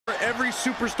every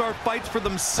superstar fights for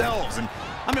themselves, and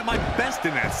I'm at my best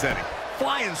in that setting.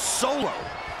 Flying solo.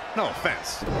 No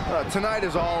offense. Tonight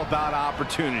is all about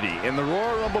opportunity, and the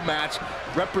Royal Rumble match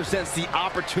represents the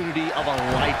opportunity of a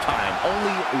lifetime.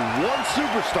 Only one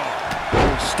superstar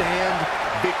will stand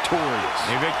victorious.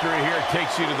 A victory here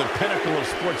takes you to the pinnacle of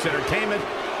sports entertainment,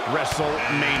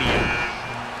 WrestleMania.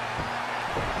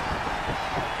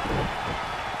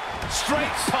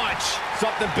 Straight punch.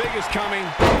 Something big is coming.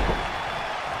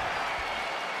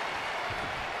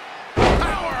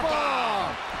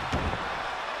 Powerbomb.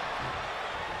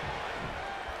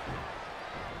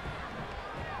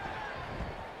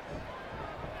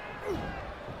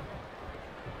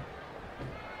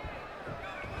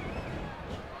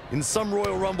 In some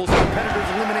Royal Rumbles, competitors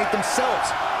eliminate themselves.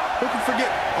 Who can forget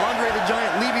Andre the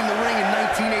Giant leaving the ring in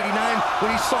 1989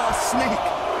 when he saw a snake?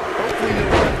 Hopefully no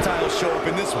reptiles show up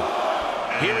in this one.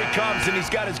 Here he comes, and he's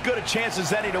got as good a chance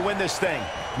as any to win this thing.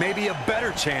 Maybe a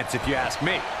better chance, if you ask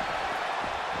me.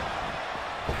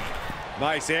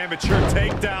 Nice amateur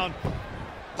takedown.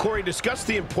 Corey, discuss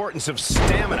the importance of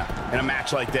stamina in a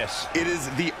match like this. It is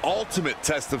the ultimate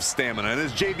test of stamina, and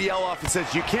as JBL often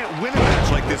says, you can't win a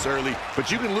match like this early,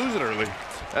 but you can lose it early.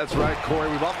 That's right,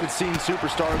 Corey. We've often seen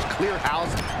superstars clear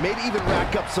house, maybe even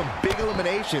rack up some big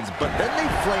eliminations, but then they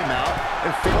flame out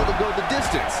and fail to go the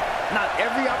distance. Not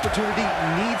every opportunity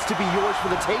needs to be yours for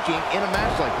the taking in a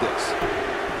match like this.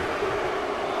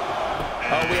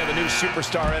 Oh, we have a new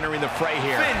superstar entering the fray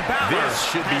here. Finn Balor This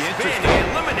should be interesting.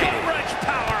 been eliminated. Gut-wrench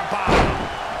powerbomb.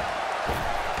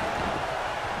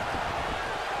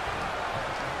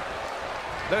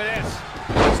 Look at this.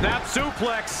 Snap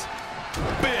suplex.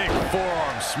 Big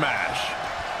forearm smash.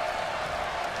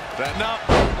 Setting up.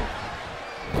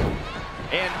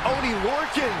 And Oney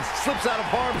Lorcan slips out of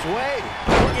harm's way.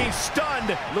 Looking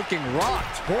stunned. Looking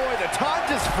rocked. Boy, the time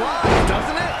just flies,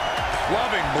 doesn't it?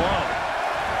 Clubbing blow.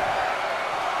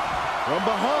 From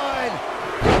behind.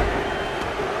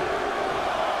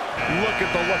 Look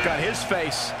at the look on his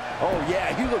face. Oh,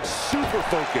 yeah, he looks super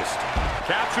focused.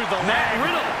 Captured the Matt leg.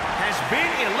 Riddle has been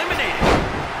eliminated.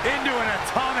 Into an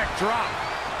atomic drop.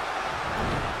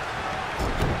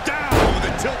 Down with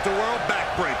a tilt-a-whirl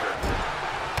backbreaker.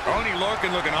 Oney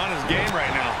Lorcan looking on his game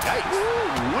right now. Yikes.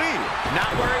 Ooh-wee.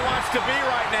 Not where he wants to be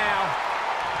right now.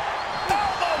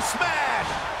 Elbow smash.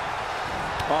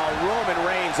 Roman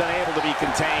Reigns unable to be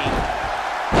contained.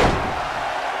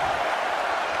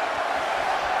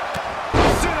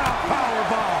 Sit-out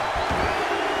powerbomb.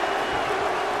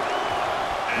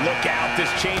 Look out, this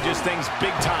changes things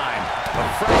big time. A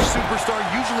fresh superstar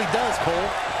usually does, Cole.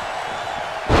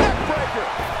 Backbreaker.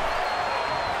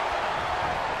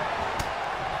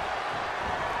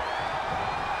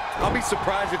 I'll be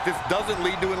surprised if this doesn't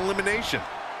lead to an elimination.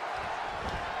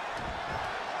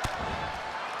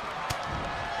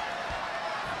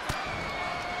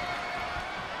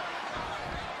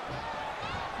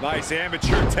 Nice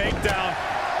amateur takedown.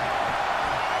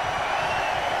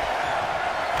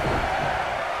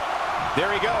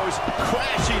 There he goes,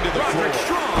 crashing to the floor.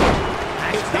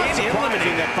 It's not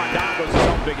surprising that Fandango's his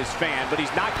own biggest fan, but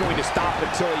he's not going to stop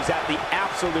until he's at the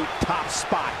absolute top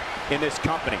spot in this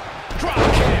company. Drop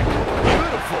kick.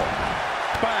 Beautiful.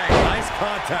 Bang, nice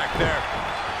contact there.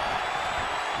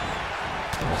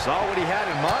 Saw what he had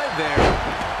in mind there.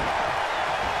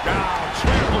 Now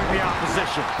trampling the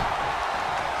opposition.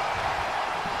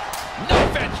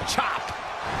 Knife edge chop.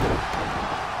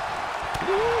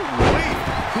 Ooh-wee.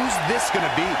 Who's this gonna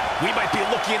be? We might be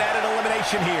looking at an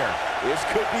elimination here. This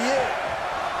could be it.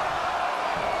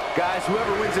 Guys,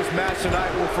 whoever wins this match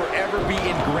tonight will forever be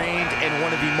ingrained in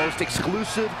one of the most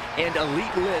exclusive and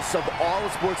elite lists of all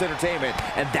of sports entertainment,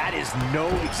 and that is no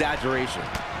exaggeration.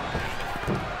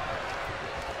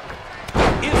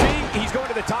 Is he? He's going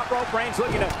to the top rope. Reigns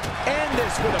looking to end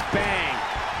this with a bang.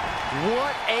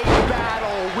 What a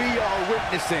battle we are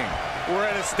witnessing. We're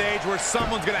at a stage where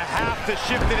someone's gonna have to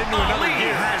shift it into another Ali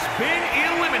gear. has been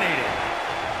eliminated.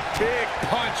 Big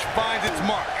punch finds its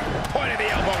mark. Point of the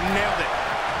elbow, nailed it.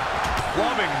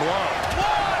 Clubbing blow.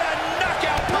 What a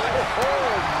knockout punch.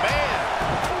 Oh, man.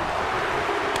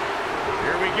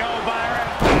 Here we go, Byron.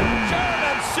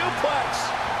 German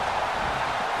suplex.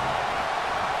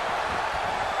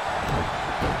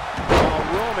 Oh,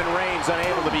 Roman Reigns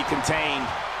unable to be contained.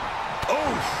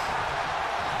 Oof.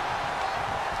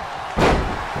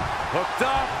 Hooked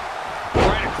up.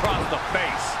 Right across the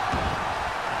face.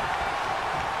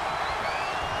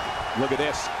 Look at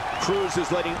this. Cruz is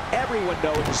letting everyone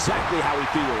know exactly how he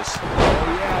feels. Oh,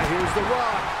 yeah, here's the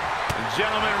Rock. And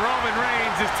gentlemen, Roman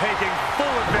Reigns is taking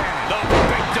full advantage. The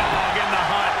big dog in the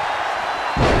hunt.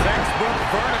 Textbook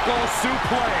vertical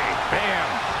suplex. Bam.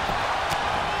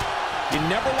 You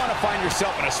never want to find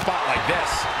yourself in a spot like this.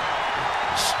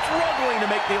 Struggling to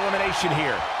make the elimination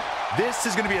here. This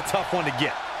is going to be a tough one to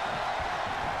get.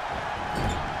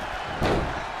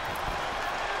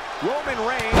 Roman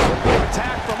Reigns will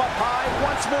attack from up high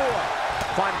once more.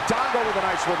 Fandango with a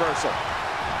nice reversal.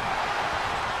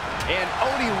 And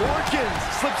Oney Lorcan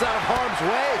slips out of harm's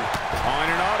way. On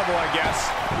an audible, I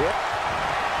guess. Yep.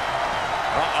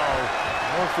 Uh-oh.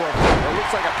 More for it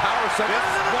looks like a power set.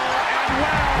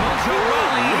 Mojo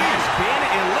Rawley has been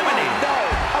eliminated. No.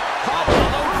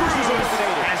 Apollo Crews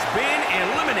has been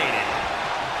eliminated.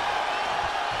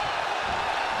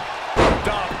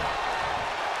 Dumb.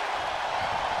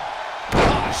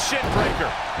 Ah, shin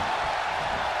breaker.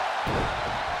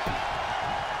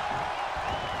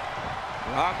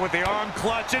 Rock with the arm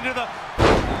clutch into the...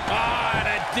 and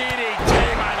a DDT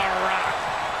by the Rock.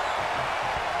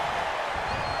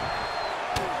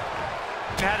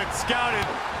 Had it scouted.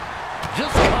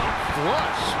 Just caught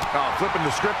flush. Oh, flipping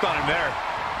the script on him there.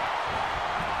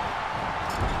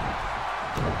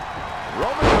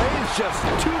 Roman Reigns just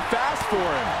too fast for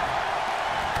him.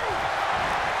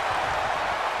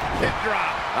 Hip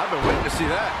drop. I've been waiting to see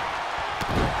that.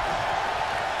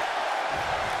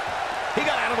 He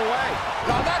got out of the way.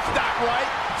 No, that's not right.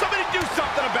 Somebody do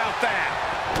something about that.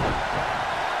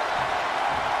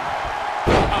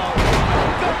 Uh-oh.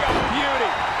 Look at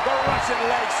beauty. The Russian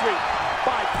leg sweep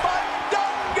by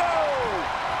Fandango.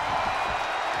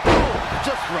 Oh,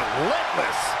 just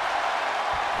relentless.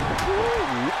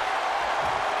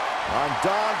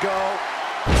 Fandango.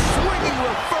 Swinging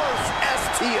reverse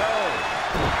STO.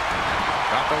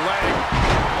 Got the leg.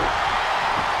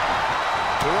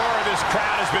 The roar of this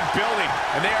crowd has been building,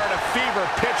 and they are at a fever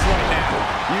pitch right now.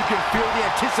 You can feel the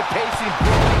anticipation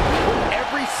growing with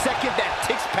every second that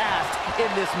ticks past in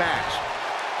this match.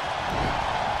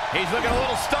 He's looking a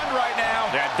little stunned right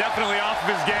now. Yeah, definitely off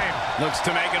of his game. Looks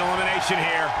to make an elimination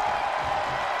here.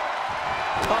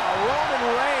 Roman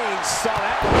Reigns saw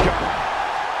that one coming.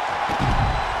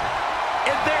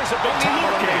 And there's a big time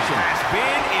elimination. Has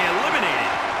been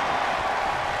eliminated.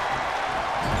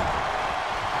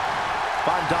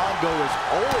 Fandango is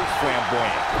always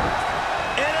flamboyant.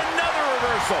 And another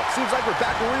reversal. Seems like we're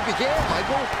back where we began,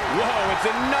 Michael. Whoa,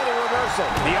 it's another reversal.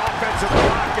 The offense of the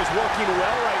Rock is working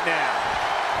well right now.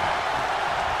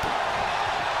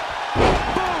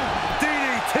 Boom!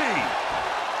 DDT!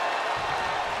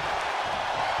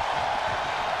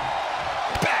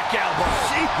 Back elbow.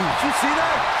 Jeez, did you see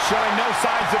that? Showing no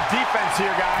signs of defense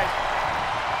here, guys.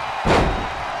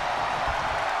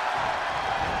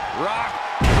 Rock.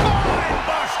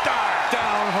 Buster!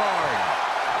 Down hard.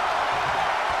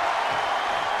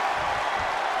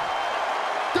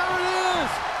 There it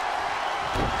is!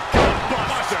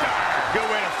 Buster! Good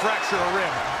way to fracture a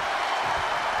rib.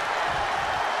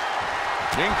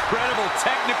 Incredible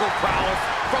technical prowess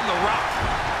from the Rock.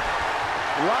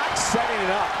 Rock setting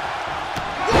it up.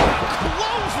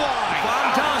 Clothesline!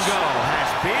 Fandango has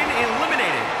been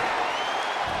eliminated.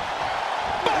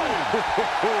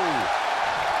 Boom!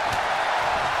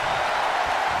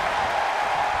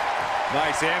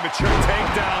 Nice amateur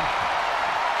takedown.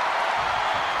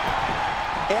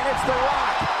 And it's The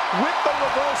Rock with the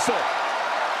reversal.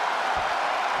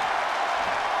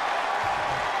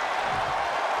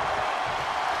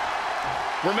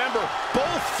 Remember,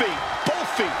 both feet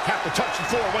have to touch the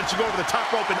floor once you go over the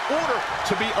top rope in order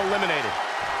to be eliminated.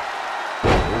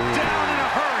 Down in a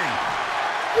hurry.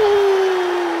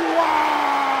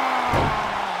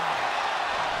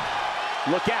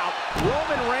 Look out.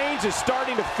 Roman Reigns is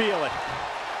starting to feel it.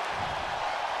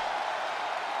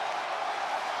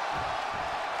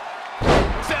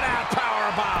 Set out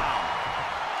powerbomb.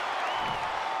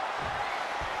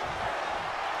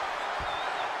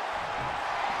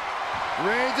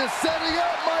 Reigns is setting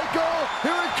up, Michael.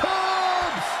 Here it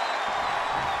comes.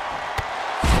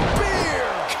 Spear!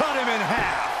 Cut him in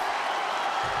half.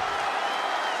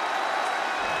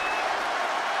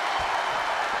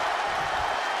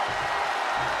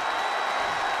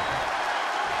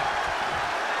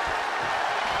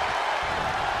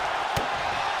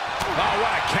 Oh,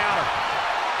 what a counter.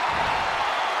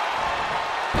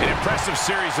 An impressive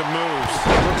series of moves.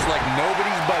 Looks like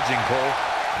nobody's budging, Cole.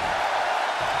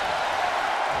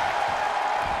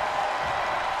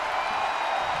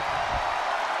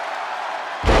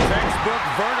 Textbook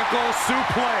vertical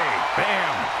suplex.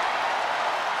 Bam.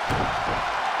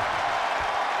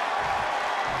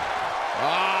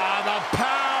 The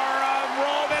power of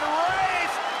Roman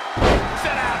Reigns.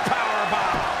 Set out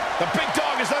powerbomb. The big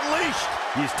dog is unleashed.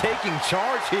 He's taking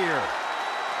charge here.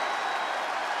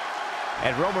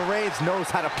 And Roman Reigns knows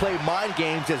how to play mind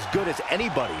games as good as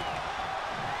anybody.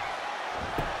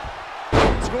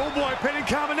 Schoolboy pinning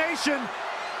combination.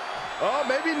 Oh,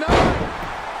 maybe not.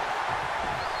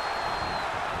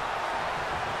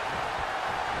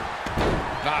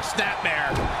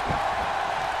 Snapmare.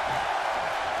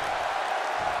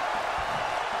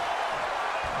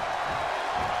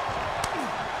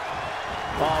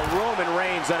 Roman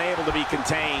Reigns unable to be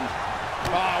contained.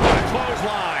 Oh, what a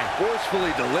clothesline.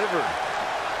 Forcefully delivered.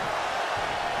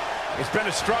 It's been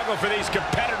a struggle for these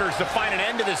competitors to find an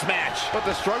end to this match. But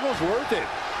the struggle's worth it.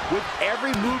 With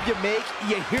every move you make,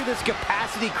 you hear this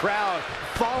capacity crowd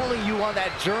following you on that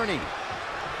journey.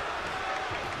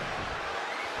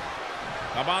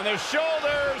 Up on their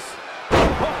shoulders.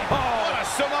 Oh, what a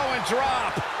Samoan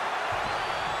drop.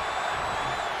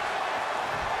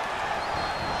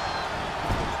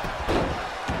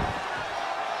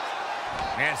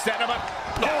 And setting him up.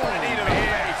 Oh, knee to the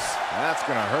face. That's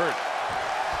gonna hurt.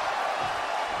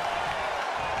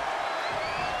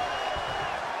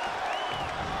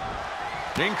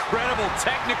 Incredible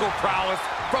technical prowess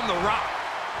from The Rock.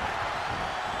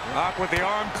 Rock with the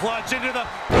arm clutch into the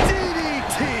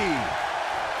DDT.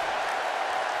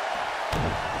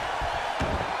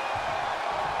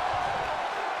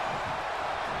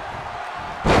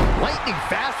 Lightning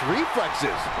fast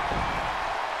reflexes.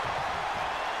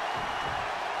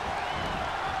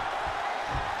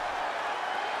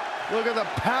 Look at the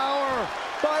power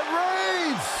by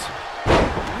Reigns.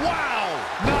 Wow!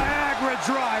 Niagara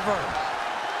driver.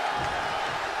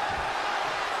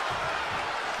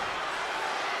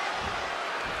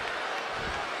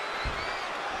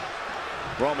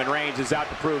 Roman Reigns is out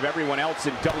to prove everyone else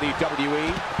in WWE.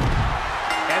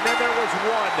 And then there was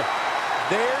one.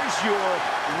 There's your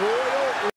Royal